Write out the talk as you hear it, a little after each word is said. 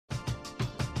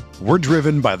We're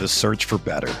driven by the search for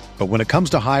better. But when it comes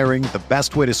to hiring, the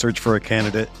best way to search for a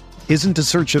candidate isn't to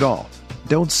search at all.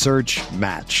 Don't search,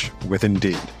 match with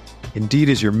Indeed. Indeed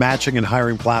is your matching and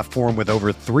hiring platform with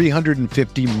over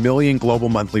 350 million global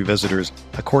monthly visitors,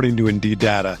 according to Indeed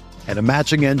data, and a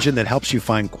matching engine that helps you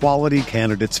find quality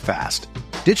candidates fast.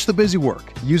 Ditch the busy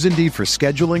work. Use Indeed for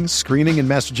scheduling, screening, and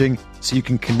messaging so you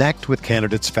can connect with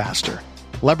candidates faster.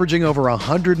 Leveraging over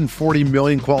 140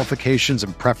 million qualifications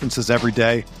and preferences every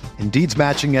day, Indeed's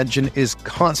matching engine is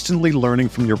constantly learning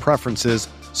from your preferences,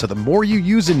 so the more you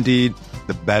use Indeed,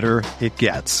 the better it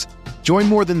gets. Join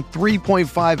more than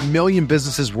 3.5 million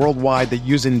businesses worldwide that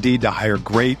use Indeed to hire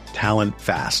great talent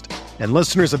fast. And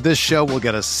listeners of this show will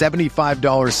get a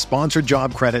 $75 sponsored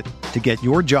job credit to get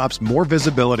your jobs more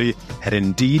visibility at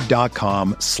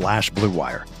Indeed.com/Blue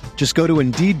Wire. Just go to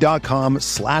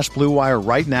Indeed.com/Blue Wire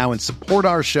right now and support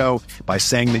our show by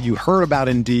saying that you heard about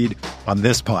Indeed on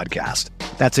this podcast.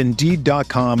 That's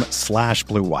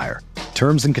Indeed.com/Blue Wire.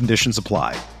 Terms and conditions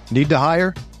apply. Need to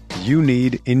hire? You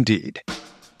need Indeed.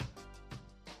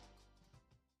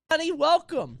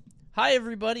 Welcome. Hi,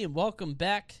 everybody, and welcome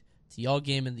back to Y'all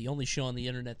Gaming, the only show on the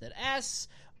internet that asks,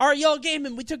 are y'all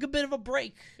gaming? We took a bit of a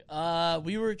break.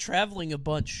 We were traveling a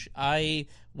bunch. I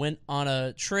went on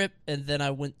a trip, and then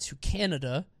I went to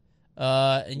Canada,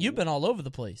 and you've been all over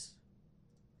the place.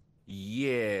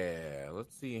 Yeah,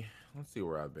 let's see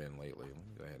where I've been lately. Let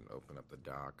me go ahead and open up the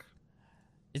doc.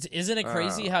 Isn't it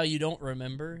crazy how you don't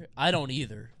remember? I don't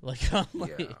either.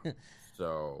 Yeah.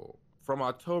 So from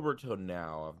October till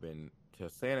now, I've been to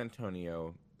San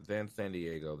Antonio, then San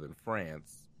Diego, then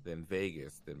France, then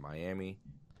Vegas, then Miami,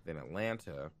 then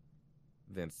Atlanta,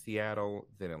 then Seattle,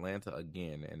 then Atlanta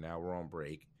again, and now we're on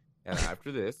break. And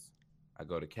after this, I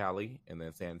go to Cali, and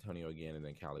then San Antonio again, and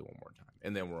then Cali one more time.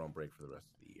 And then we're on break for the rest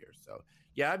of the year. So,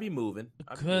 yeah, I'd be moving.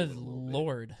 Good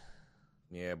Lord.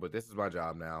 Yeah, but this is my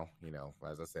job now. You know,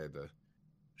 as I said, the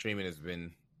streaming has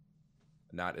been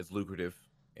not as lucrative,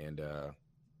 and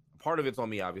part of it's on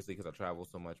me, obviously, because I travel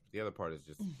so much. But the other part is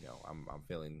just, you know, I'm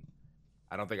feeling.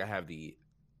 I don't think I have the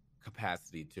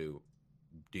capacity to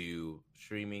do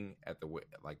streaming at the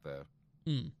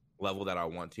level that I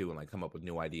want to, and like come up with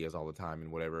new ideas all the time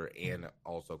and whatever, and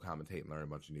also commentate and learn a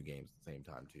bunch of new games at the same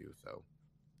time too. So,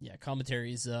 yeah,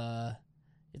 commentary's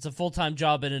it's a full-time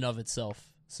job in and of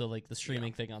itself. So like the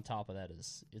streaming thing on top of that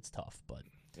it's tough, but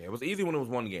yeah, it was easy when it was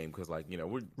one game because like, you know,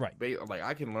 we're right. Like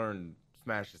I can learn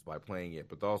Smash just by playing it,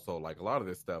 but also like a lot of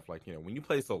this stuff, like, you know, when you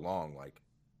play so long, like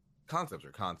concepts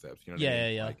are concepts. You know what I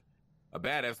mean? Yeah. Like a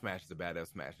bad F Smash is a bad F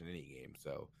Smash in any game.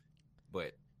 So,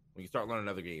 but when you start learning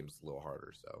other games, it's a little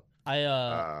harder. So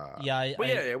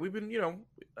we've been, you know,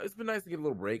 it's been nice to get a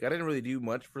little break. I didn't really do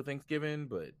much for Thanksgiving,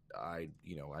 but I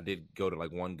did go to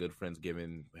like one good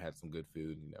Friendsgiving, had some good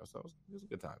food, you know, so it was a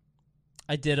good time.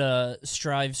 I did a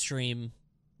Strive stream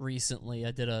recently.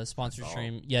 I did a sponsored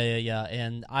stream. Yeah,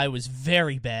 and I was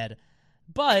very bad.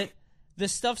 But the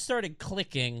stuff started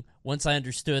clicking once I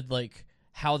understood like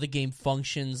how the game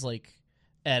functions, like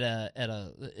at a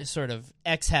sort of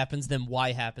X happens, then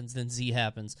Y happens, then Z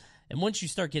happens. And once you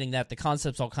start getting that, the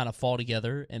concepts all kind of fall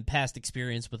together, and past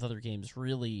experience with other games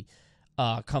really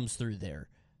comes through there.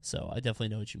 So I definitely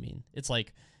know what you mean. It's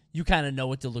like you kind of know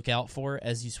what to look out for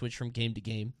as you switch from game to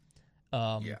game.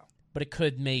 But it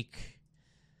could make...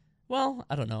 Well,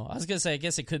 I don't know. I was going to say, I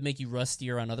guess it could make you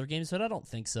rustier on other games, but I don't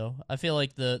think so. I feel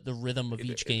like the rhythm of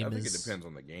each game is... I think it depends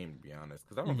on the game, to be honest,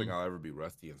 because I don't think I'll ever be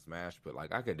rusty in Smash, but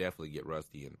like I could definitely get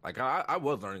rusty. And like I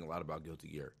was learning a lot about Guilty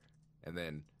Gear, and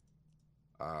then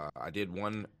I did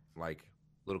one like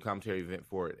little commentary event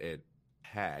for it at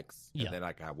PAX, and then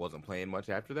like I wasn't playing much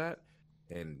after that,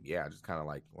 and yeah, just kind of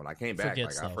like when I came back,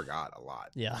 like I forgot a lot.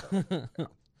 Yeah. So, yeah.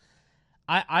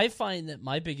 I find that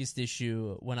my biggest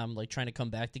issue when I'm like trying to come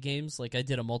back to games, like I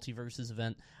did a Multiverses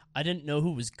event, I didn't know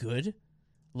who was good.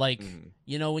 Like,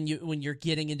 you know, when you're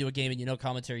getting into a game and you know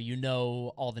commentary, you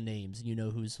know all the names and you know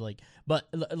who's like, but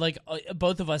like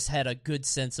both of us had a good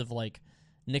sense of like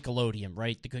Nickelodeon,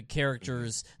 right? The good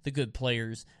characters, the good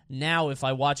players. Now, if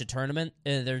I watch a tournament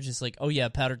and they're just like, oh yeah,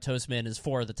 Powdered Toast Man is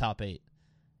 4 of the top 8.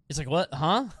 It's like, what?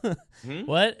 Huh?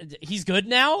 What? He's good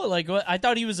now? Like, what? I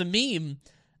thought he was a meme.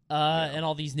 And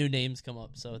all these new names come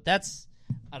up. So that's,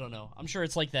 I don't know. I'm sure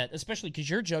it's like that, especially because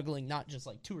you're juggling not just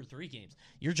like 2 or 3 games.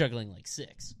 You're juggling like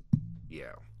 6.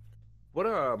 Yeah. What,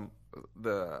 I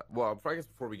guess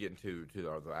before we get into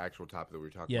the actual topic that we were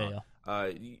talking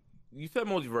about, you said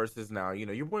Multiverses now. You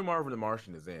know, your boy Marvin the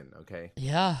Martian is in, okay?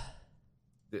 Yeah.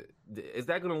 Is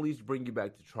that going to at least bring you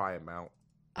back to try him out?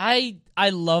 I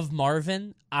love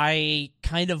Marvin. I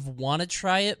kind of want to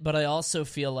try it, but I also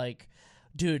feel like,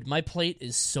 dude, my plate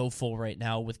is so full right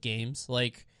now with games.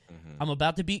 Like, I'm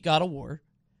about to beat God of War.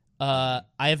 I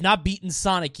have not beaten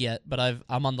Sonic yet, but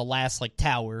I'm on the last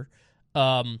tower.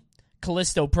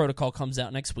 Callisto Protocol comes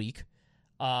out next week.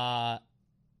 I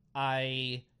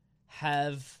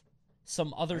have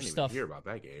some other stuff. Even hear about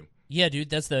that game? Yeah, dude,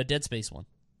 that's the Dead Space one.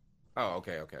 Oh,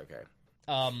 okay.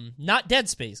 Not Dead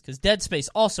Space, because Dead Space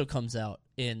also comes out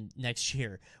in next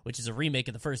year, which is a remake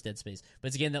of the first Dead Space. But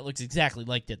it's a game that looks exactly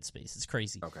like Dead Space. It's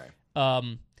crazy. Okay.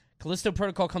 Callisto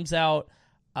Protocol comes out.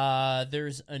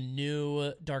 There's a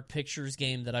new Dark Pictures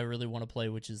game that I really want to play,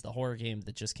 which is the horror game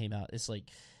that just came out. It's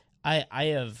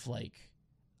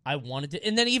I wanted to,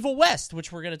 and then Evil West,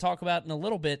 which we're going to talk about in a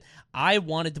little bit. I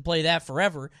wanted to play that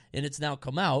forever, and it's now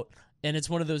come out. And it's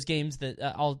one of those games that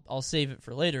I'll save it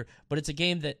for later. But it's a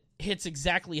game that hits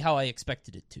exactly how I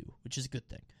expected it to, which is a good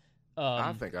thing.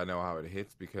 I think I know how it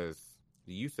hits because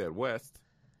you said West,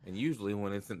 and usually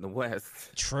when it's in the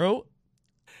West. True.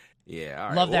 Yeah, all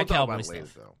right. Love that we'll cowboy talk about stuff. It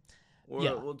later, though.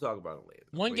 We'll talk about it later.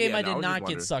 One game I did not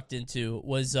get sucked into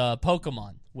was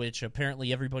Pokemon, which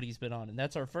apparently everybody's been on, and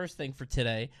that's our first thing for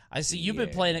today. I see you've been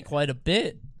playing it quite a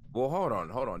bit. Well, hold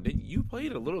on. You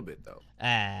played a little bit though.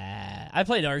 I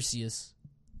played Arceus.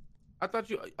 I thought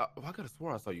you. I could have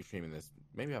swore I saw you streaming this.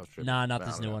 Maybe I was tripping. Nah, not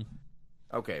this new one.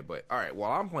 Okay, but all right. Well,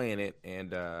 I'm playing it,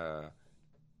 and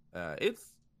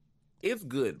it's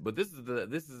good. But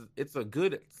it's a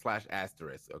good /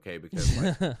 asterisk. Okay, because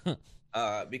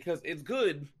because it's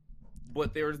good,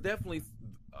 but there's definitely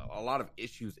a lot of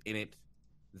issues in it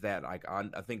that I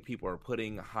think people are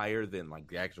putting higher than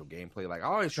the actual gameplay. I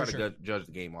always try to judge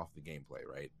the game off the gameplay,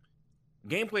 right?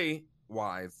 Gameplay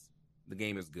wise, the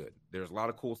game is good. There's a lot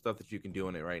of cool stuff that you can do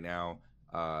in it right now.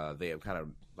 They have kind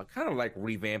of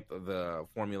revamped the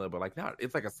formula, but not.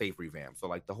 It's a safe revamp.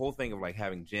 So the whole thing of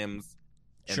having gyms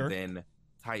and then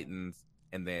Titans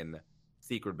and then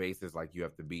secret bases you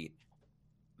have to beat.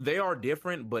 They are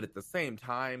different, but at the same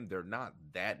time, they're not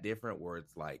that different. Where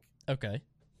it's okay.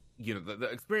 The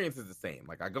experience is the same.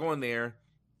 I go in there,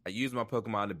 I use my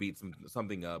Pokemon to beat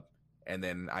something up, and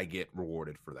then I get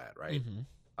rewarded for that, right?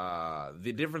 Mm-hmm.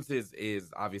 The difference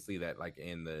is obviously that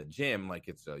in the gym,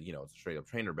 it's a it's a straight up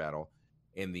trainer battle.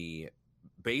 In the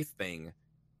base thing,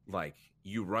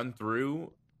 you run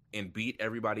through and beat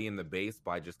everybody in the base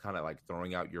by just kind of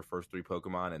throwing out your first 3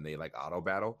 Pokemon, and they auto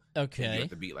battle. Okay, and you have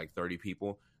to beat 30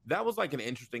 people. That was an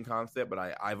interesting concept, but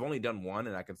I've only done one,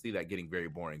 and I can see that getting very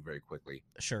boring very quickly.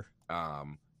 Sure.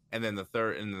 And then the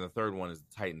third one is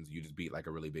the Titans. You just beat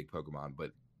a really big Pokemon,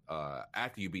 but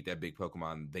after you beat that big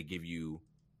Pokemon, they give you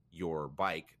your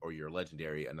bike or your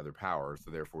legendary another power, so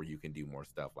therefore you can do more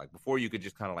stuff. Before, you could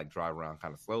just kind of drive around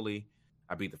kind of slowly.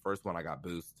 I beat the first one, I got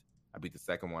boost. I beat the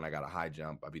second one, I got a high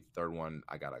jump. I beat the third one,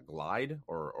 I got a glide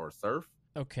or surf.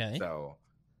 Okay. So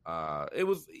it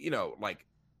was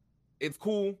it's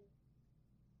cool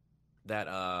that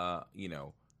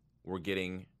we're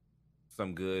getting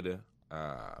some good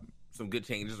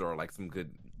changes or some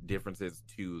good differences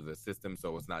to the system,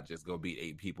 so it's not just go beat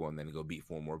 8 people and then go beat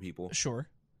 4 more people. Sure.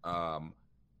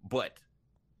 But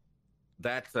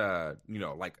that's as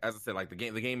I said, the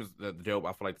game is the dope.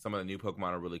 I feel some of the new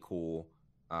Pokemon are really cool.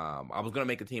 I was gonna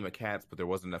make a team of cats, but there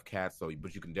wasn't enough cats,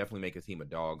 but you can definitely make a team of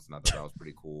dogs, and I thought that was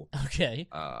pretty cool. Okay.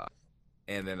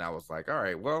 And then I was all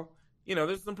right, well,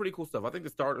 there's some pretty cool stuff. I think the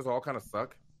starters all kind of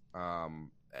suck,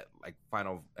 at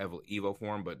final Evo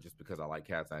form, but just because I like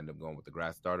cats, I ended up going with the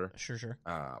grass starter. Sure.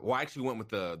 Well, I actually went with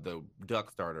the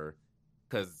duck starter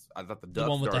because I thought the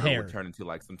duck starter would turn into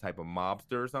some type of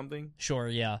mobster or something. Sure,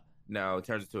 yeah. No, it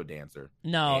turns into a dancer.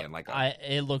 No, and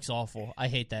it looks awful. I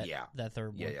hate that. Yeah, that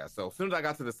third one. Yeah. So as soon as I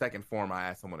got to the second form, I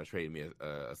asked someone to trade me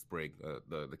a Sprig,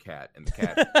 the cat, and the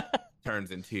cat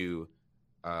turns into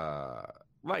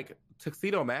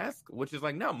Tuxedo Mask, which is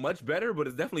not much better, but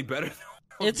it's definitely better.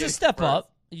 It's a step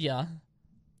up. Yeah.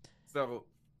 So,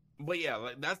 but yeah,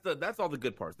 that's all the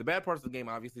good parts. The bad parts of the game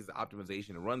obviously is the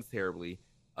optimization. It runs terribly,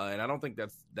 and I don't think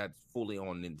that's fully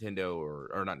on Nintendo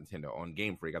or not Nintendo, on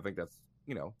Game Freak. I think that's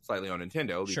slightly on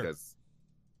Nintendo because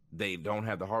they don't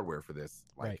have the hardware for this.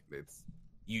 Right. It's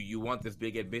you want this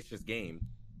big ambitious game,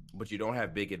 but you don't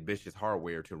have big ambitious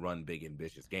hardware to run big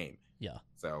ambitious game. Yeah.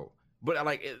 So, but at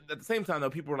the same time though,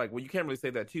 people are well, you can't really say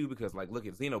that too because look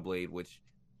at Xenoblade, which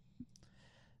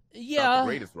not the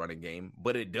greatest running game,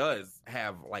 but it does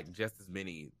have just as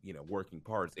many working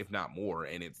parts, if not more,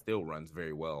 and it still runs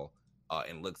very well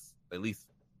and looks at least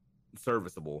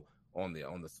serviceable on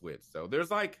the Switch. So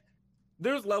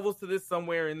there's levels to this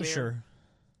somewhere in there. Sure.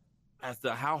 As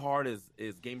to how hard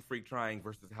is Game Freak trying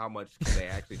versus how much can they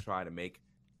actually try to make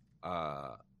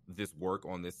this work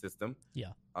on this system.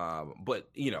 Yeah. But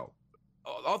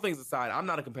all things aside, I'm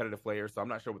not a competitive player, so I'm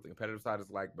not sure what the competitive side is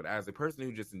like. But as a person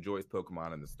who just enjoys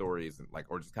Pokemon and the stories, and like,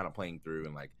 or just kind of playing through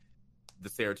and like the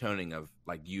serotonin of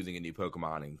like using a new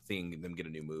Pokemon and seeing them get a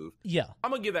new move, Yeah. I'm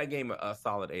gonna give that game a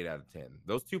solid 8 out of 10.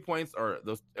 Those 2 points are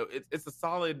those. It's a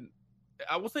solid.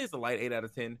 I will say it's a light 8 out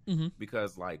of 10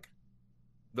 because like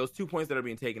those 2 points that are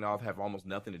being taken off have almost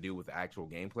nothing to do with the actual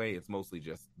gameplay. It's mostly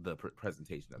just the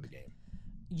presentation of the game.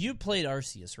 You played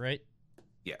Arceus, right?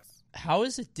 Yes. How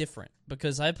is it different?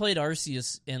 Because I played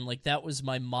Arceus, and like that was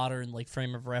my modern like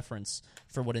frame of reference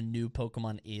for what a new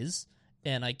Pokemon is.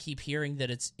 And I keep hearing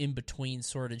that it's in between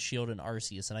Sword and Shield and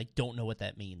Arceus, and I don't know what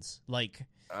that means. Like,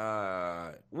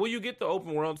 well, you get the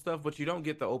open world stuff, but you don't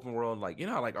get the open world like you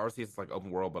know how like Arceus is like open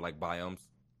world, but like biomes.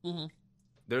 Mm-hmm.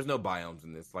 There's no biomes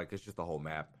in this. Like it's just a whole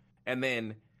map, and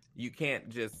then you can't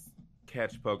just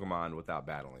catch Pokemon without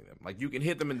battling them. Like you can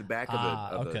hit them in the back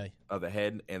of the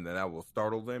head, and then that will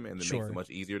startle them, and it makes it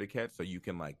much easier to catch. So you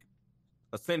can like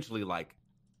essentially like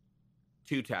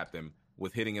 2-tap them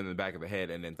with hitting them in the back of the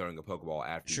head and then throwing a Pokeball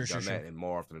after you've done that. And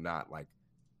more often than not, like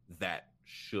that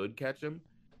should catch them.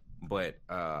 But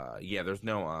yeah, there's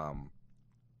no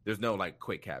like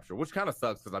quick capture, which kind of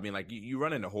sucks because I mean, like you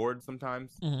run into hordes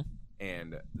sometimes,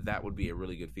 and that would be a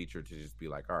really good feature to just be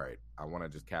like, all right, I want to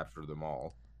just capture them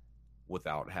all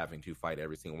without having to fight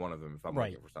every single one of them if I'm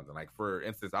looking for something. Like for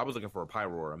instance, I was looking for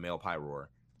a male Pyroar,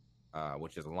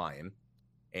 which is a lion,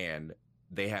 and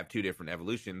they have 2 different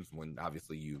evolutions when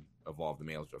obviously you evolve the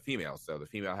males to a female. So the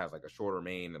female has like a shorter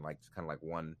mane and like kind of like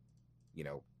one, you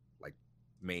know, like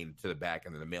mane to the back,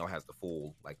 and then the male has the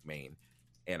full like mane.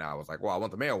 And I was like, well, I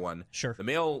want the male one. Sure. The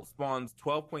male spawns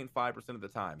 12.5% of the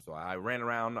time. So I ran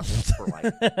around for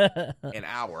like an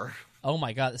hour. Oh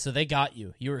my God. So they got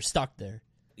you. You were stuck there.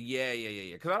 Yeah.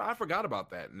 Because I forgot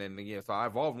about that. And then, so I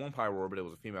evolved one Pyroar, but it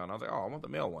was a female. And I was like, oh, I want the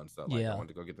male one. So like, I wanted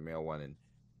to go get the male one. And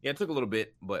yeah, it took a little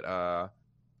bit, but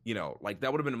you know, like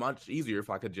that would have been much easier if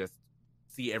I could just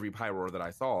see every Pyroar that I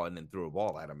saw and then threw a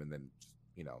ball at him and then, just,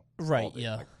 you know. Right,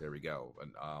 yeah. Like, there we go.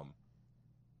 And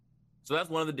so that's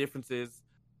one of the differences.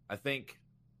 I think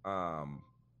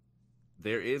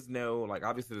there is no, like,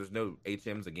 obviously there's no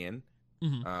HMs again.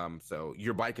 So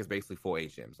your bike is basically full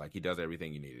HMs. Like, he does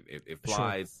everything you need. It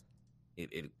flies,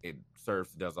 it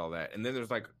surfs, does all that. And then there's,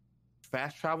 like,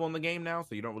 fast travel in the game now,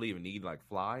 so you don't really even need, like,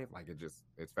 fly. Like,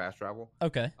 it's fast travel.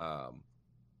 Okay.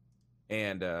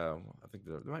 And I think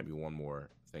there might be one more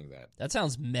thing that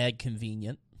sounds mad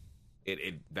convenient.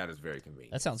 That is very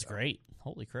convenient. That sounds great.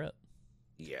 Holy crap.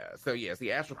 Yeah. So yeah,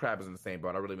 see, Astral Crab is in the same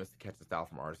boat. I really miss the catch the style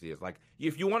from Arceus. Like,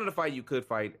 if you wanted to fight, you could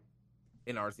fight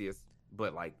in Arceus,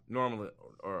 but like normally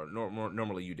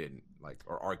you didn't. Like,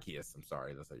 or Arceus. I'm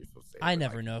sorry, that's how you're supposed to say it. I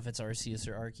never know if it's Arceus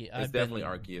or Arceus. It's definitely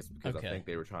Arceus because I think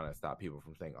they were trying to stop people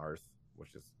from saying Arce,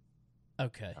 which is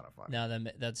okay. Kind of funny.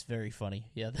 Now that's very funny.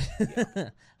 Yeah.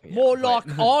 More like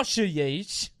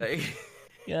Arceus.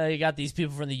 Yeah, you got these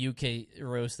people from the UK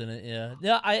roasting it. Yeah.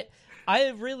 Yeah, I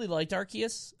really liked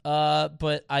Arceus,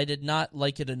 but I did not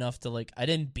like it enough to like. I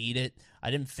didn't beat it. I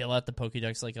didn't fill out the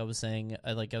Pokédex like I was saying.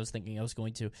 I was thinking I was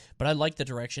going to, but I liked the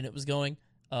direction it was going.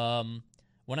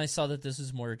 When I saw that this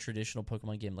was more a traditional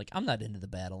Pokemon game, like I'm not into the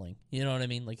battling. You know what I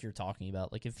mean? Like you're talking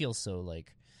about, like it feels so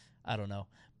like I don't know.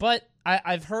 But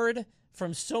I've heard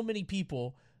from so many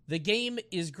people the game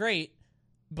is great,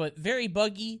 but very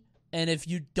buggy. And if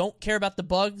you don't care about the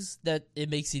bugs, that it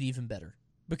makes it even better.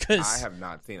 Because I have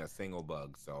not seen a single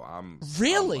bug, so I'm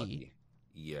really,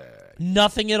 yeah,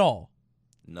 nothing at all.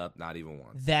 Not even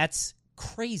one. That's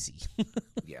crazy.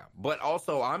 Yeah, but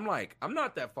also I'm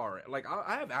not that far. Like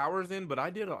I have hours in, but I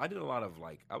did a lot of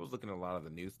like I was looking at a lot of the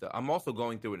new stuff. I'm also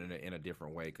going through it in a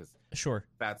different way because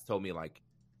Fats told me like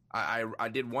I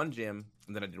did one gym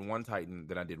and then I did one Titan,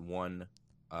 then I did one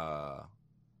of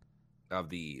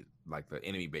the like the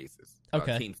enemy bases.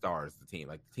 Okay. Team Stars, the team.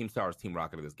 Like Team Stars, Team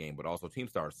Rocket of this game, but also Team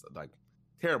Stars, like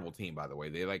terrible team, by the way.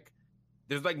 They like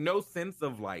there's like no sense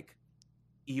of like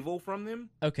evil from them.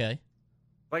 Okay.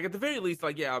 Like at the very least,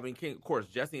 like yeah, I mean, of course,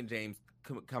 Jesse and James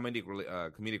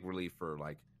comedic relief for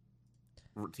like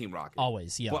Team Rocket.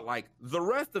 Always, yeah. But like the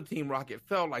rest of Team Rocket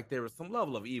felt like there was some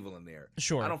level of evil in there.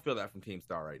 Sure. I don't feel that from Team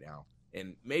Star right now.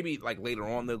 And maybe like later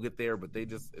on they'll get there, but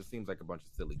it seems like a bunch of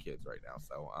silly kids right now.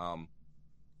 So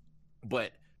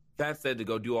but that said, to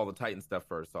go do all the Titan stuff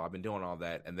first. So I've been doing all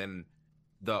that, and then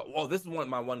this is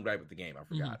my one gripe with the game. I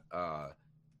forgot.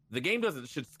 The game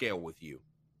should scale with you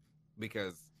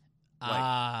because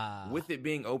with it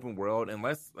being open world, and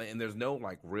there's no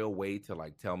like real way to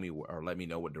like tell me or let me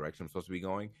know what direction I'm supposed to be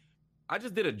going. I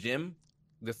just did a gym,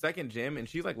 the second gym, and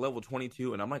she's like level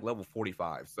 22, and I'm like level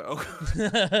 45. So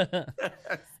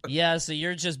yeah, so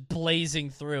you're just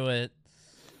blazing through it.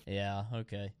 Yeah.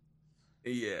 Okay.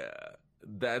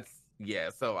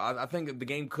 So I think the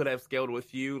game could have scaled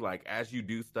with you. Like as you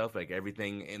do stuff, like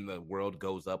everything in the world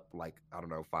goes up. Like I don't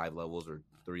know, 5 levels or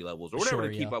 3 levels or whatever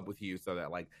to keep up with you, so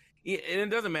that like, and it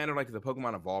doesn't matter like if the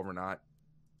Pokemon evolve or not.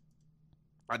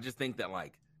 I just think that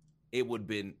like it would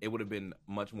have been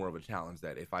much more of a challenge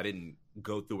that if I didn't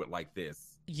go through it like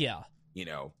this. Yeah.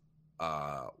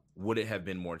 Would it have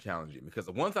been more challenging? Because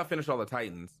once I finish all the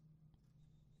Titans,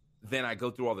 then I go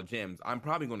through all the gyms. I'm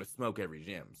probably going to smoke every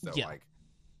gym. So like,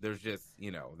 there's just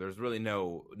there's really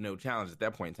no challenge at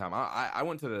that point in time. I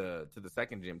went to the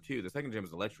second gym too. The second gym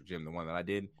is Electric Gym, the one that I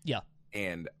did. Yeah.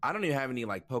 And I don't even have any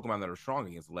like Pokemon that are strong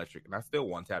against Electric, and I still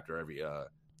one tapped her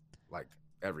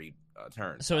every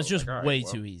turn. So it's just way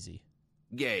too easy.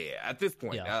 Yeah. At this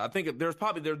point, I think there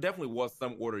definitely was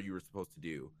some order you were supposed to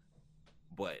do,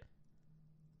 but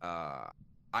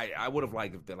I would have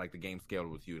liked if the game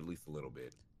scaled with you at least a little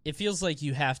bit. It feels like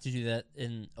you have to do that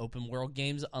in open world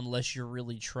games unless you're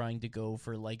really trying to go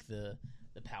for like the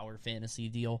power fantasy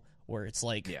deal where it's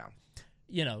like,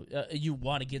 you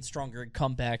want to get stronger and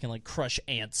come back and like crush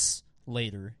ants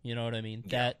later. You know what I mean?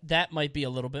 Yeah. That might be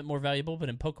a little bit more valuable, but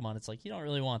in Pokemon, it's like you don't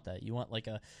really want that. You want like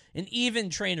an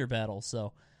even trainer battle.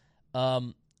 So,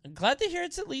 I'm glad to hear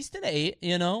it's at least an 8.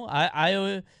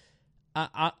 I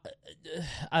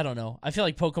don't know. I feel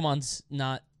like Pokemon's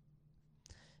not.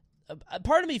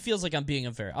 Part of me feels like I'm being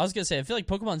unfair. I was gonna say I feel like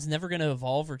Pokemon's never gonna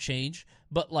evolve or change,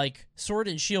 but like Sword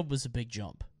and Shield was a big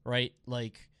jump, right?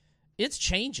 Like it's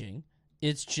changing.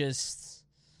 It's just,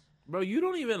 bro. You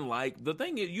don't even like the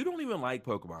thing. You don't even like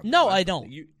Pokemon. No, I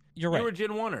don't. You're right. You're a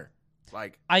Gen 1er.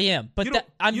 Like I am, but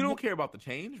you don't care about the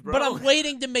change, bro. But I'm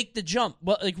waiting to make the jump.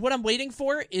 Well, like what I'm waiting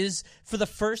for is for the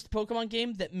first Pokemon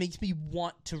game that makes me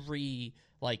want to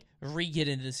re-get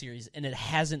into the series, and it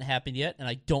hasn't happened yet, and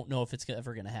I don't know if it's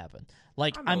ever going to happen.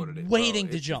 Like I'm waiting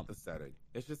to jump. It's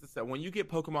just the setting. When you get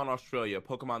Pokemon Australia,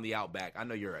 Pokemon the Outback, I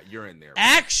know you're in there.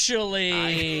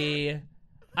 Actually,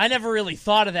 I never really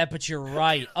thought of that, but you're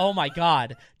right. Oh my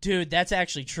god, dude, that's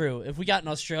actually true. If we got in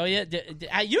Australia,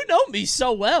 you know me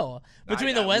so well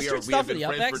between the Western stuff and the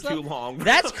Outback stuff. Too long.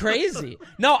 That's crazy.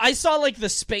 No, I saw like the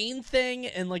Spain thing,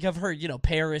 and like I've heard,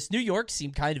 Paris, New York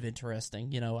seemed kind of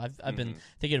interesting. I've been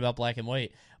thinking about Black and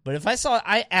White, but if I saw,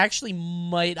 I actually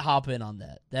might hop in on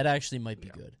that. That actually might be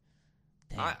good.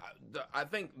 Damn. I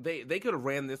think they could have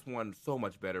ran this one so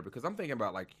much better because I'm thinking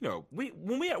about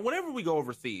whenever we go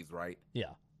overseas, right?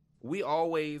 Yeah. We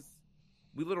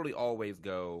literally always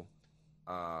go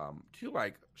to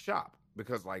like shop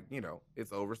because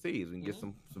it's overseas. We can get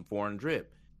some foreign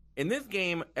drip. In this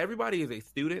game, everybody is a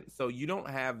student, so you don't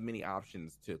have many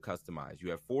options to customize.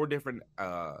 You have 4 different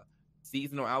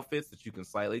seasonal outfits that you can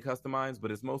slightly customize,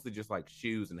 but it's mostly just like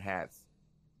shoes and hats.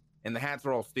 And the hats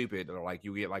are all stupid. Or like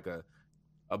you get like a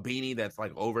beanie that's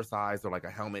like oversized or like a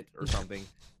helmet or something.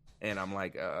 And I'm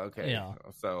like, okay. Yeah.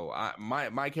 So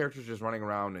my character's just running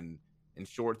around in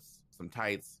shorts, some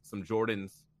tights, some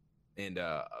Jordans, and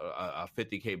a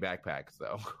 $50K backpack.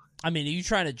 So I mean, are you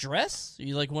trying to dress? Are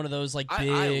you like one of those like big?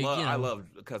 I love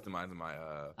customizing my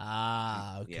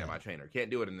okay. Yeah, my trainer. Can't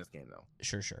do it in this game though.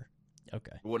 Sure.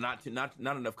 Okay. Well, not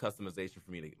enough customization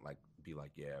for me to like be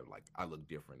like, yeah, like I look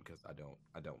different because I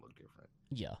don't look different.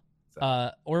 Yeah.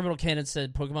 So. Orbital Cannon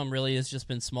said Pokemon really has just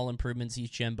been small improvements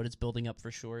each gen, but it's building up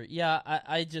for sure. Yeah,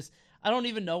 I don't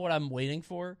even know what I'm waiting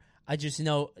for. I just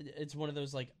know it's one of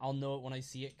those like I'll know it when I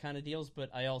see it kind of deals, but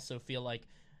I also feel like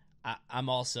I'm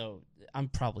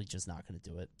probably just not going to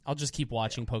do it. I'll just keep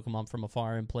watching Pokemon from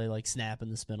afar and play like Snap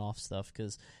and the spin-off stuff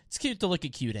because it's cute to look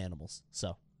at cute animals.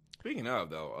 So speaking of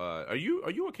though, are you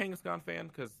a Kangaskhan fan?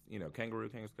 Because Kangaroo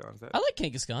Kangaskhan. I like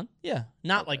Kangaskhan. Yeah,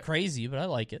 not like crazy, but I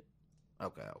like it.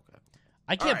 Okay.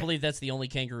 I can't believe that's the only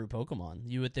kangaroo Pokemon.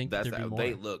 You would think there'd be more.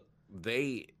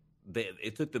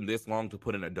 It took them this long to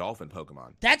put in a dolphin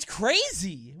Pokemon. That's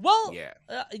crazy. Well, yeah.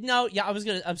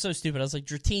 I'm so stupid. I was like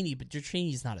Dratini, but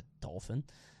Dratini's not a dolphin.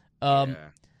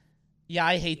 Yeah,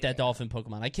 I hate that dolphin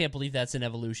Pokemon. I can't believe that's an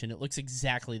evolution. It looks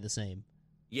exactly the same.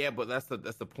 Yeah, but that's the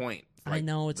point. Like I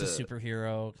know it's a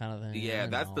superhero kind of thing. Yeah,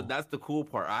 that's the cool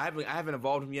part. I haven't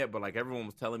evolved him yet, but like everyone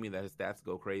was telling me that his stats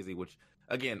go crazy, which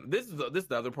again, this is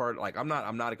the other part. Like I'm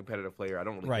not a competitive player. I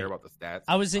don't really care about the stats.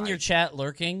 I was in your chat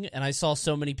lurking, and I saw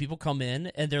so many people come in,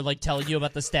 and they're like telling you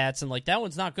about the stats, and like that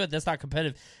one's not good. That's not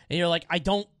competitive, and you're like, I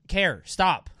don't care.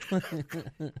 Stop.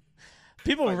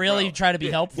 People like, really try to be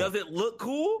helpful. Does it look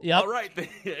cool? Yep. All right,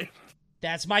 then.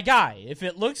 That's my guy. If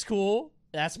it looks cool,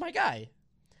 that's my guy.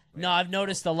 No, I've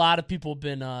noticed a lot of people have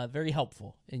been very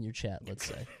helpful in your chat. Let's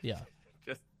say, yeah.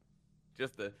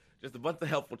 just a bunch of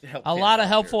helpful. A lot of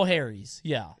helpful Harrys.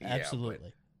 Yeah,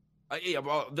 absolutely.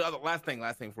 Well, the last thing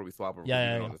before we swap over, we've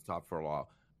been on this top for a while.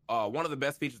 One of the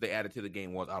best features they added to the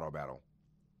game was auto battle.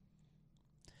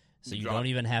 So you don't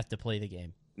even have to play the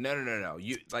game. No.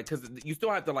 You because you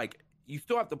still have to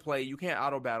play. You can't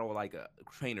auto battle like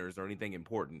trainers or anything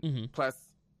important. Mm-hmm. Plus,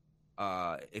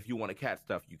 if you want to catch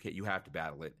stuff, you have to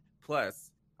battle it.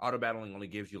 Plus, auto battling only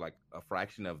gives you like a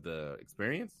fraction of the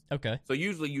experience. Okay. So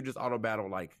usually you just auto battle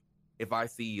like if I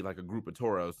see like a group of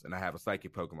Tauros and I have a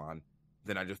psychic Pokemon,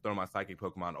 then I just throw my psychic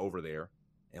Pokemon over there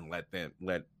and let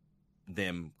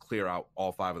them clear out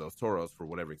all 5 of those Tauros for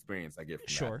whatever experience I get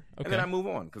from that. Okay. And then I move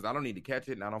on because I don't need to catch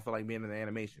it and I don't feel like being in the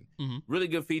animation. Mm-hmm. Really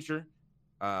good feature.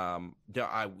 You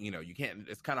can't.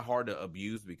 It's kind of hard to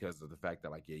abuse because of the fact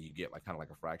that you get like kind of like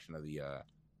a fraction of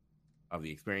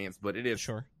the experience, but it is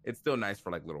sure. It's still nice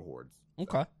for like little hordes.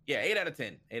 Okay. So, yeah, 8 out of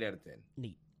 10. 8 out of 10.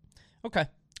 Neat. Okay.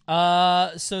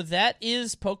 So that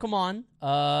is Pokemon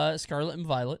Scarlet and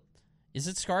Violet. Is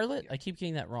it Scarlet? Yeah. I keep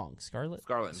getting that wrong. Scarlet?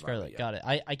 Scarlet. Yeah. Got it.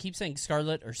 I keep saying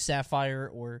Scarlet or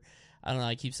Sapphire or I don't know.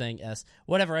 I keep saying S.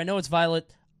 Whatever. I know it's Violet.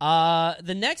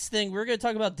 The next thing, we're going to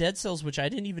talk about Dead Cells, which I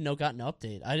didn't even know got an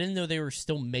update. I didn't know they were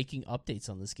still making updates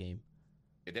on this game.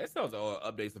 Yeah, Dead Cells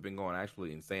updates have been going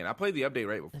actually insane. I played the update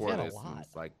right before this. And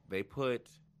it's like they put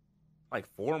like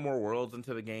 4 more worlds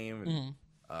into the game. And,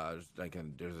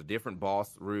 there's a different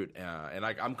boss route. And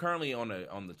like I'm currently on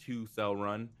the 2-cell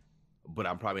run. But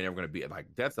I'm probably never going to be like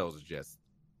Dead Cells is just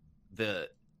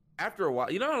after a while,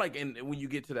 like when you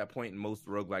get to that point in most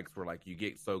roguelikes where like you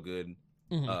get so good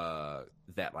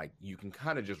that like you can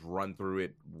kind of just run through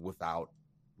it without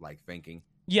like thinking.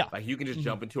 Yeah. Like you can just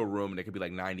jump into a room and there could be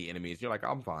like 90 enemies. You're like,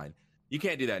 I'm fine. You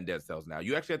can't do that in Dead Cells now.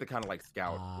 You actually have to kind of like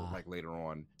scout like later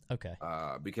on. Okay.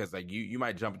 Because like you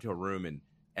might jump into a room and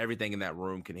everything in that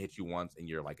room can hit you once and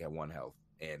you're like at 1 health.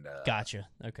 And gotcha.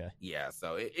 Okay. Yeah,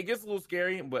 so it gets a little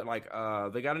scary, but like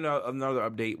they got another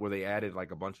update where they added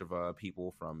like a bunch of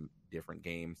people from different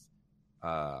games,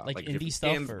 like indie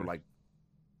stuff, skins, or like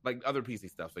other PC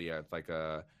stuff. So yeah, it's like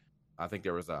I think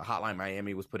there was a Hotline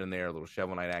Miami was put in there, a little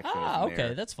Shovel Knight action. Okay,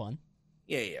 there. That's fun.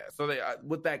 Yeah. So they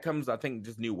with that comes I think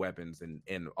just new weapons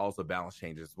and also balance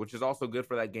changes, which is also good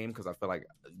for that game because I feel like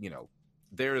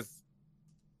there's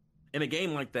in a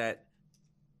game like that.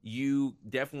 You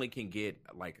definitely can get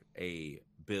like a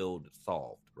build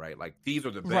solved, right? Like these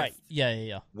are the best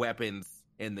weapons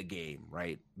in the game,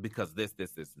 right? Because this, and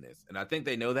this. And I think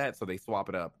they know that, so they swap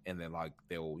it up and then like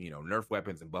they'll, nerf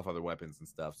weapons and buff other weapons and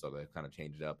stuff, so they kind of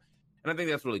change it up. And I think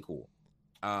that's really cool.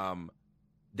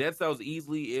 Dead Cells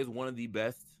easily is one of the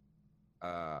best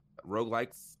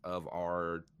roguelikes of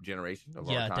our generation, of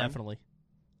our time. Yeah, definitely.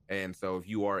 And so if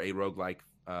you are a roguelike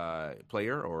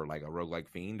player or like a roguelike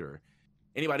fiend or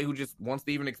anybody who just wants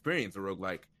to even experience a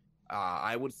roguelike,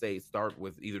 I would say start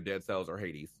with either Dead Cells or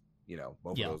Hades.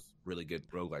 Both of those really good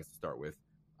roguelikes to start with.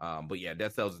 But yeah,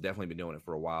 Dead Cells has definitely been doing it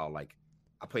for a while. Like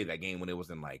I played that game when it was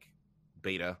in like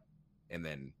beta, and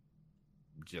then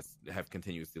just have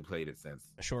continuously played it since.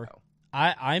 Sure.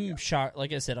 I'm shocked.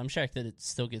 Like I said, I'm shocked that it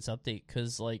still gets updated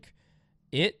because like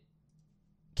it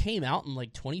came out in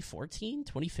like 2014,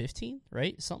 2015,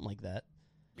 right? Something like that.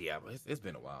 Yeah, but it's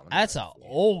been a while. That's an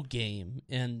old game,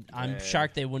 and I'm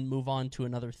shocked they wouldn't move on to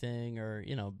another thing, or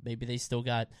maybe they still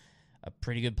got a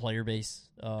pretty good player base.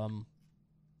 It's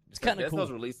kind of cool. Dead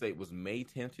Cells release date was May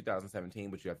 10th,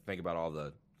 2017, but you have to think about all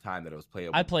the time that it was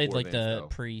playable. I played like the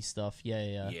pre stuff.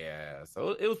 Yeah. Yeah,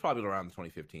 so it was probably around the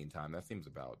 2015 time. That seems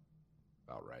about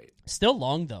right. Still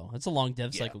long though. It's a long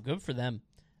dev cycle. Good for them.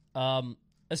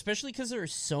 Especially because there are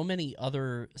so many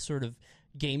other sort of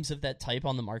games of that type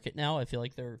on the market now. I feel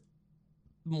like they're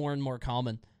more and more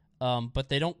common, but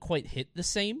they don't quite hit the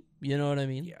same. You know what I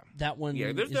mean? Yeah. That one.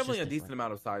 Yeah, there's definitely a different. decent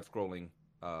amount of side-scrolling,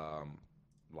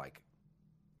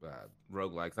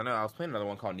 roguelikes. I know I was playing another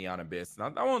one called Neon Abyss.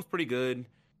 And that one's pretty good.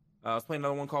 I was playing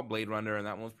another one called Blade Runner, and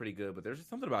that one's pretty good. But there's just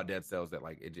something about Dead Cells that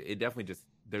like it definitely just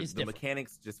the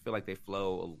mechanics just feel like they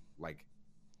flow like.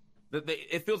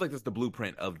 It feels like it's the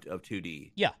blueprint of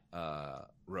 2D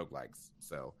roguelikes.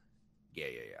 So yeah.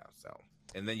 So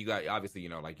and then you got obviously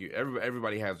like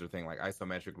everybody has their thing like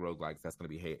isometric roguelikes. That's going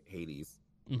to be Hades.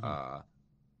 Mm-hmm.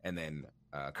 And then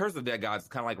Curse of the Dead Gods is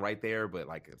kind of like right there, but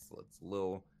like it's a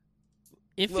little.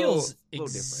 It feels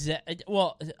exact.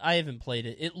 Well, I haven't played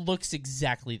it. It looks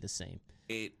exactly the same.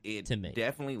 It to me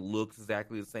definitely looks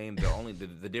exactly the same. The only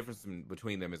the difference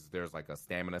between them is there's like a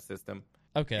stamina system.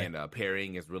 Okay. And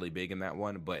parrying is really big in that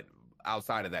one, but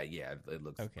outside of that, yeah, it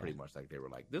looks pretty much like they were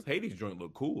like, this Hades joint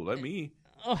look cool. Let me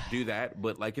do that.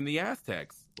 But like in the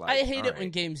Aztecs, like, I hate it when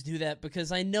games do that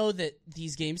because I know that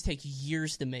these games take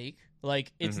years to make.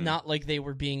 Like it's not like they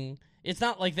were being It's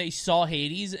not like they saw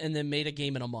Hades and then made a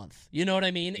game in a month. You know what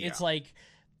I mean? Yeah. It's like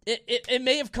it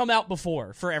may have come out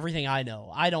before, for everything I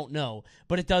know. I don't know,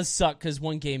 but it does suck because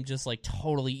one game just like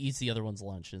totally eats the other one's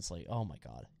lunch. It's like, oh my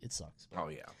god, it sucks. Oh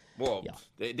yeah. Well, Yeah.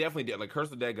 they definitely did. Like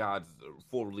Curse of the Dead Gods'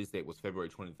 full release date was February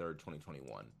 23rd,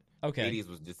 2021. Okay. Hades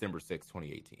was December 6th,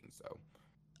 2018. So.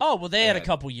 Oh well, they had a And-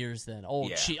 couple years then. Oh,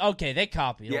 Yeah. Okay, they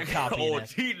copied. Yeah, I'm copying it.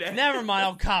 cheating. Never mind,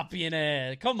 I'm copying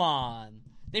it. Come on.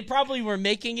 They probably were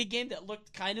making a game that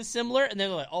looked kind of similar, and they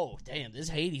were like, "Oh, damn, this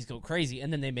Hades go crazy,"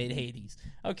 and then they made Hades.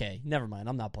 Okay, never mind.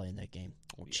 I'm not playing that game.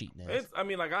 I'm cheating. It's. I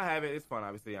mean, like I have it. It's fun.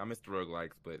 Obviously, I miss the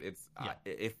roguelikes, but it's. Yeah.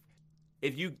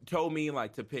 If you told me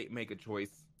like to make a choice,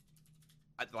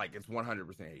 like it's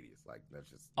 100% Hades. Like that's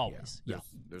just Always. Yeah.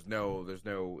 There's no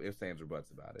ifs, ands, or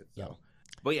buts about it. So. Yeah.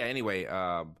 But yeah. Anyway.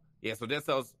 Yeah. So Dead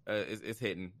Cells is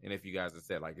hitting, and if you guys have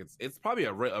said like it's probably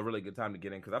a really good time to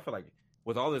get in because I feel like.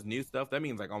 With all this new stuff, that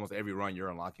means like almost every run you're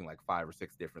unlocking like 5 or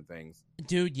 6 different things.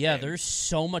 Dude, yeah, And- there's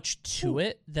so much to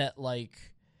it that like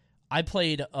I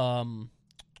played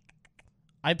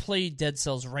Dead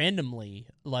Cells randomly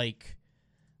like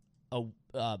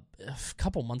a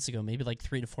couple months ago, maybe like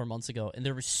 3 to 4 months ago, and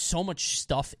there was so much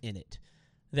stuff in it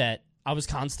that I was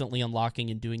constantly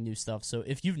unlocking and doing new stuff. So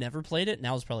if you've never played it,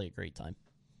 now is probably a great time.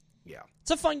 Yeah,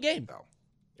 It's a fun game. so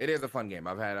it is a fun game.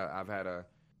 I've had a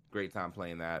great time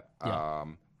playing that. Yeah.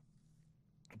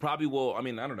 Probably will. I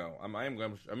mean, I don't know. I'm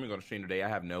going to stream today. I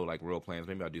have no like real plans.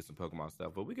 Maybe I'll do some Pokemon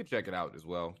stuff, but we could check it out as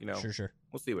well. You know, Sure.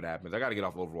 we'll see what happens. I got to get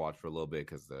off Overwatch for a little bit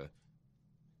because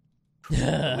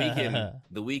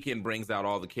the weekend brings out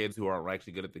all the kids who aren't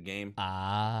actually good at the game,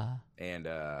 and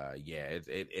yeah,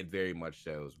 it very much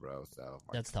shows, bro. So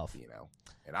like, That's tough. you know.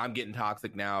 And I'm getting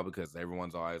toxic now because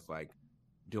everyone's always like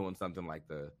doing something like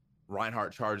the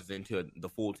Reinhardt charges into the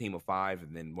full team of 5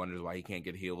 and then wonders why he can't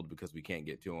get healed because we can't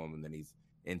get to him, and then he's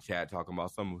in chat talking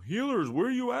about some healers,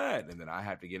 where you at? And then I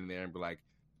have to get in there and be like,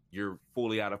 you're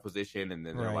fully out of position, and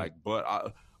then they're Right. like,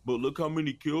 but look how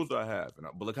many kills I have,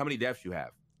 but look how many deaths you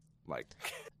have. Like,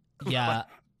 Yeah,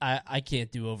 I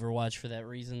can't do Overwatch for that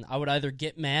reason. I would either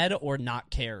get mad or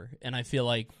not care, and I feel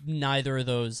like neither of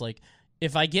those. Like,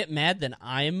 if I get mad, then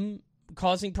I'm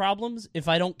causing problems. If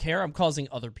I don't care, I'm causing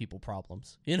other people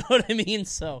problems. You know what I mean?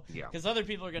 So, Yeah. because other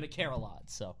people are going to care a lot.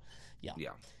 So, yeah.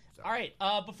 So. All right.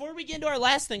 Before we get into our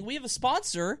last thing, we have a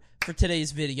sponsor for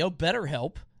today's video,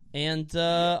 BetterHelp, and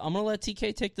I'm gonna let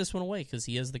TK take this one away because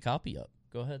he has the copy up.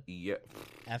 Go ahead. Yeah.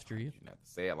 After you. You didn't have to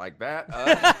say it like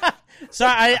that.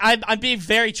 Sorry, I'm being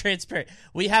very transparent.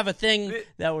 We have a thing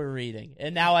that we're reading,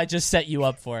 and now I just set you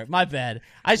up for it. My bad.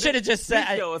 I should have just said.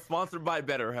 This show is sponsored by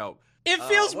BetterHelp. It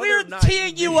feels whether or weird not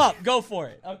teeing you- you up. Go for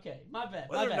it. Okay, my bad.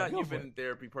 Whether or not Go you've for been it. in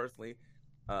therapy personally,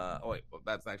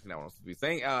 that's actually not what I'm supposed to be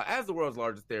saying. As the world's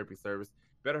largest therapy service,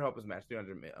 BetterHelp has matched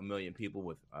 300 million people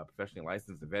with professionally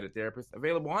licensed and vetted therapists,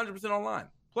 available 100% online.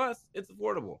 Plus, it's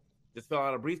affordable. Just fill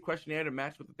out a brief questionnaire to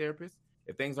match with the therapist.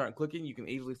 If things aren't clicking, you can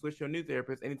easily switch to a new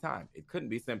therapist anytime. It couldn't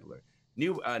be simpler.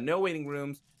 No waiting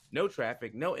rooms, no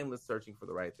traffic, no endless searching for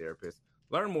the right therapist.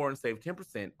 Learn more and save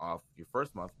 10% off your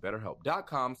first month.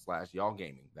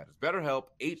 BetterHelp.com/y'allgaming. That is BetterHelp,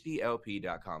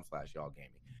 HELP.com/y'allgaming.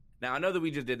 Now, I know that we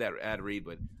just did that ad read,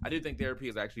 but I do think therapy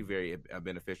is actually very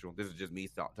beneficial. This is just me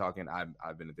talking.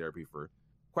 I've been in therapy for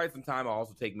quite some time. I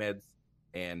also take meds,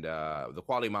 and the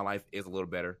quality of my life is a little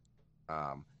better.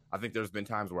 I think there's been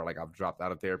times where like I've dropped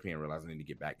out of therapy and realized I need to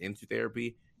get back into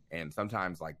therapy. And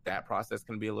sometimes like that process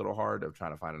can be a little hard of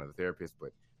trying to find another therapist.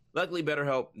 But luckily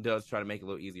BetterHelp does try to make it a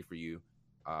little easy for you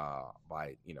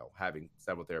by, having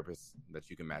several therapists that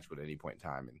you can match with at any point in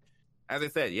time. And as I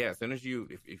said, yeah, as soon as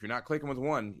if you're not clicking with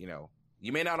one,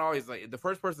 you may not always like the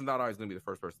first person's not always going to be the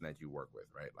first person that you work with.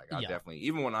 Right. Like I definitely,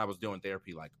 even when I was doing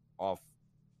therapy, like off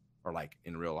or like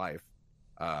in real life,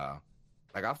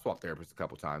 like I've swapped therapists a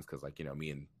couple times because like, me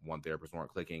and one therapist weren't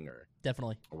clicking or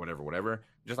Definitely. or whatever.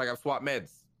 Just like I've swapped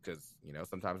meds because,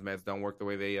 sometimes meds don't work the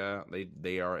way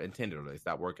they are intended, or they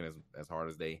stop working as hard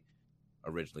as they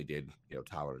originally did,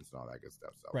 tolerance and all that good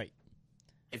stuff. So Right.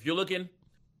 if you're looking,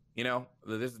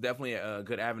 this is definitely a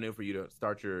good avenue for you to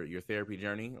start your therapy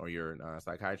journey or your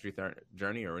psychiatry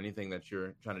journey or anything that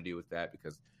you're trying to do with that,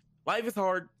 because life is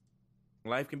hard.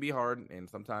 Life can be hard. And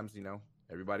sometimes,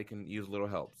 everybody can use a little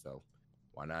help. So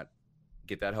why not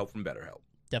get that help from BetterHelp?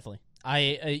 Definitely.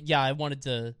 I wanted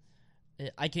to.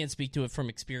 I can't speak to it from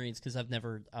experience because I've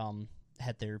never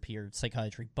had therapy or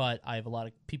psychiatry, but I have a lot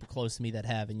of people close to me that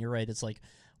have. And you're right. It's like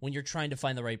when you're trying to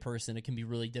find the right person, it can be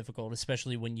really difficult,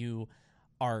 especially when you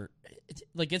are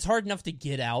like, it's hard enough to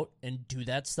get out and do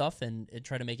that stuff and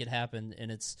try to make it happen.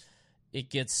 And it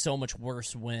gets so much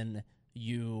worse when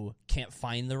you can't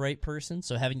find the right person.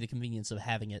 So having the convenience of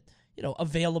having it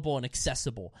available and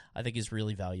accessible, I think is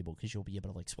really valuable because you'll be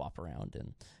able to like swap around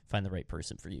and find the right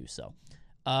person for you. So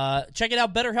check it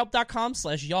out,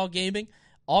 betterhelp.com/y'allgaming.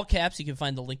 All caps. You can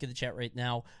find the link in the chat right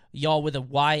now. Y'all with a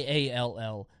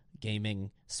YALL,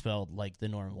 gaming spelled like the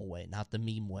normal way, not the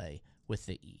meme way with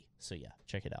the E. So yeah,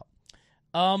 check it out.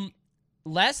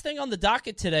 Last thing on the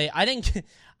docket today,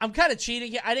 I'm kind of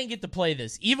cheating. I didn't get to play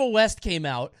this. Evil West came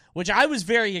out, which I was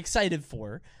very excited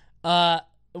for,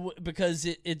 because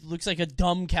it looks like a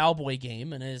dumb cowboy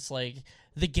game, and it's like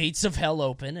the gates of hell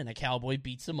open, and a cowboy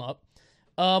beats them up.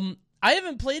 I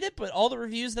haven't played it, but all the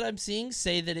reviews that I'm seeing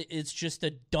say that it's just a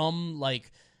dumb,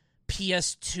 like,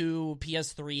 PS2,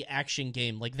 PS3 action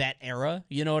game, like that era.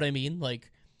 You know what I mean?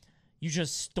 Like, you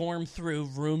just storm through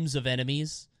rooms of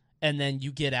enemies, and then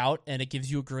you get out, and it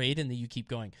gives you a grade, and then you keep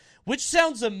going. Which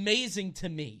sounds amazing to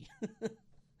me.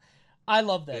 I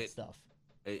love that stuff.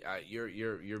 Hey, you're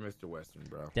Mr. Western,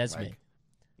 bro. That's like, me.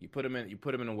 You put him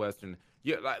in a Western.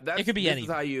 Yeah, it could be any.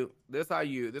 This is how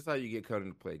you get cut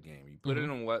into play a game. You put it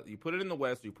in what you put it in the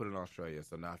West. You put it in Australia.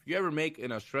 So now, if you ever make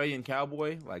an Australian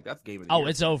cowboy, like that's game of the year. Oh,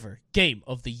 it's over. Game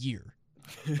of the year.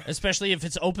 Especially if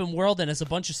it's open world and it's a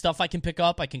bunch of stuff I can pick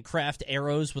up. I can craft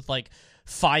arrows with like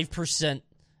 5%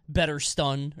 better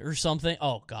stun or something.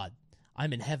 Oh God,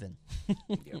 I'm in heaven.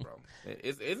 Yeah, bro.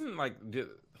 It isn't like.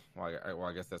 Well,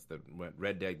 I guess that's the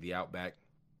Red Dead, the Outback.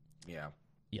 Yeah.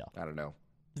 I don't know.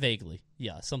 Vaguely,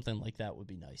 yeah, something like that would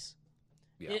be nice.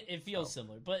 Yeah, it feels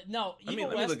similar, but no. Let me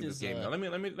look at this game now. Let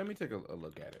me take a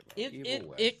look at it.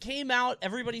 It came out.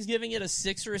 Everybody's giving it a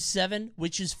 6 or a 7,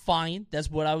 which is fine. That's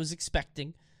what I was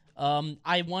expecting.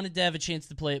 I wanted to have a chance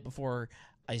to play it before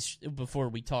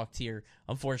we talked here.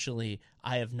 Unfortunately,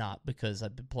 I have not because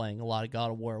I've been playing a lot of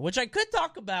God of War, which I could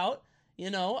talk about.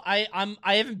 I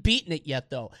haven't beaten it yet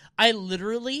though. I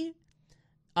literally.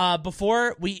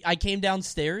 Before I came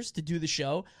downstairs to do the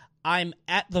show, I'm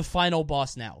at the final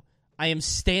boss now. I am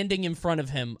standing in front of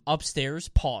him upstairs,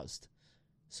 paused.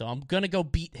 So I'm gonna go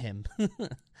beat him.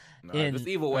 This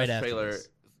Evil West trailer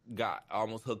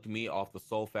almost hooked me off the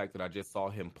sole fact that I just saw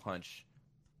him punch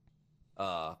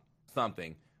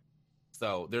something.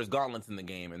 So there's gauntlets in the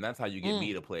game, and that's how you get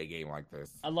me to play a game like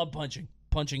this. I love punching.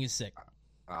 Punching is sick.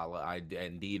 I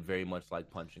indeed very much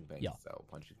like punching things. Yeah. So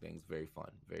punching things, very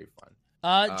fun, very fun.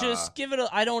 Just give it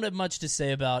I don't have much to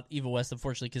say about Evil West,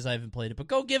 unfortunately, because I haven't played it. But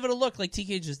go give it a look like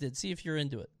TK just did. See if you're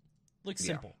into it. Looks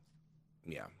simple.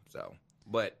 Yeah, so.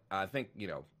 But I think,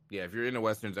 if you're into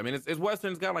Westerns, I mean, it's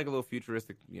Westerns got like a little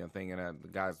futuristic, thing, and the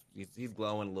guy's, he's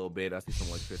glowing a little bit. I see some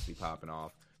electricity popping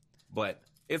off. But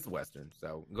it's Western,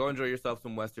 so go enjoy yourself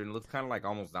some Western. It looks kind of like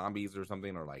almost zombies or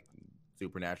something, or like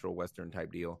supernatural Western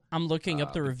type deal. I'm looking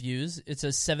up the reviews. It's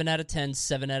a 7 out of 10,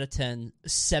 7 out of 10,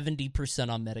 70%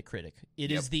 on Metacritic.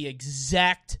 It is the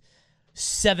exact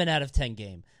 7 out of 10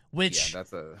 game, which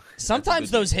sometimes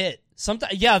those hit.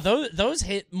 Sometimes, those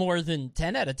hit more than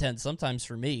 10 out of 10 sometimes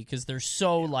for me because they're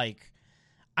so like,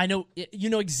 I know,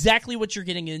 you know exactly what you're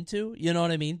getting into. You know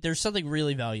what I mean? There's something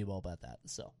really valuable about that.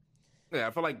 So. Yeah, I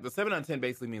feel like the 7 out of 10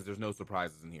 basically means there's no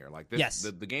surprises in here. Like this,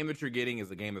 the game that you're getting is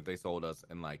the game that they sold us,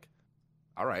 and like,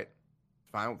 all right,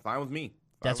 fine with me.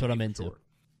 That's what I'm into. Sure.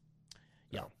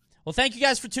 Yeah. Well, thank you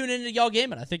guys for tuning into Y'all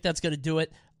Gaming. I think that's going to do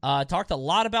it. Talked a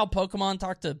lot about Pokemon,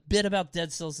 talked a bit about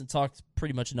Dead Cells, and talked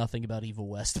pretty much nothing about Evil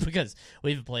West because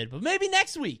we haven't played it. But maybe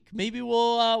next week. Maybe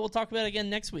we'll talk about it again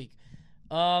next week.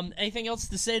 Anything else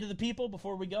to say to the people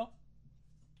before we go?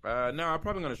 No, I'm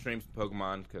probably going to stream some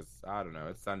Pokemon because, I don't know,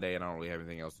 it's Sunday and I don't really have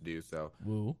anything else to do. So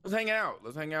let's hang out.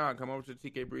 Come over to the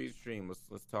TK Breeze stream.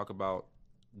 Let's talk about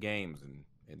games and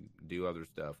do other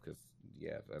stuff because,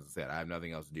 yeah, as I said, I have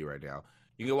nothing else to do right now.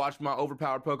 You can watch my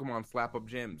overpowered Pokemon slap up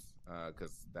gyms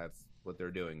because that's what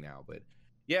they're doing now. But,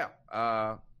 yeah,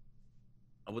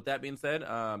 with that being said,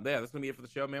 that's going to be it for the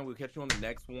show, man. We'll catch you on the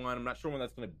next one. I'm not sure when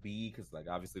that's going to be because, like,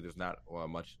 obviously there's not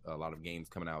a lot of games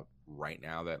coming out right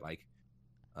now that, like,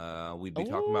 we'd be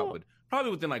talking about, but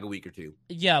probably within like a week or two.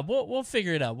 Yeah, we'll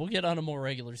figure it out. We'll get on a more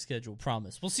regular schedule,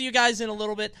 promise. We'll see you guys in a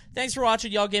little bit. Thanks for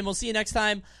watching Y'all Game. We'll see you next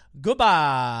time.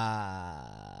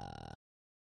 Goodbye.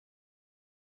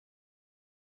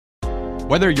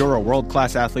 Whether you're a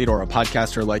world-class athlete or a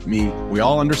podcaster like me, we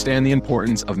all understand the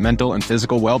importance of mental and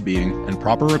physical well-being and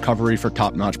proper recovery for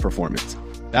top-notch performance.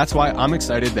 That's why I'm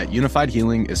excited that Unified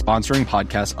Healing is sponsoring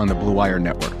podcasts on the Blue Wire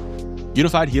Network.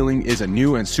 Unified Healing is a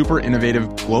new and super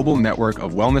innovative global network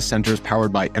of wellness centers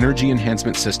powered by Energy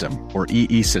Enhancement System, or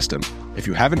EE System. If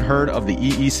you haven't heard of the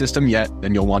EE System yet,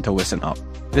 then you'll want to listen up.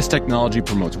 This technology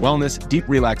promotes wellness, deep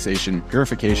relaxation,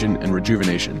 purification, and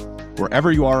rejuvenation.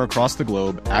 Wherever you are across the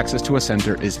globe, access to a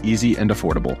center is easy and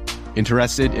affordable.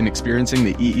 Interested in experiencing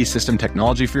the EE System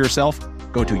technology for yourself?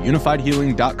 Go to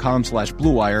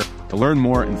unifiedhealing.com/bluewire to learn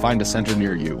more and find a center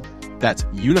near you. That's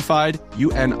unified,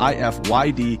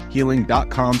 UNIFYD,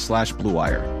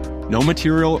 healing.com/bluewire. No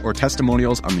material or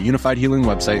testimonials on the Unified Healing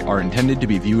website are intended to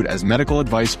be viewed as medical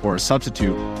advice or a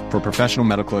substitute for professional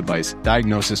medical advice,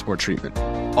 diagnosis, or treatment.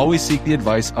 Always seek the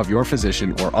advice of your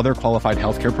physician or other qualified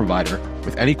healthcare provider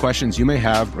with any questions you may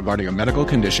have regarding a medical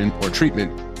condition or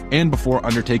treatment and before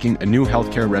undertaking a new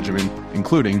healthcare regimen,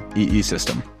 including EE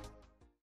system.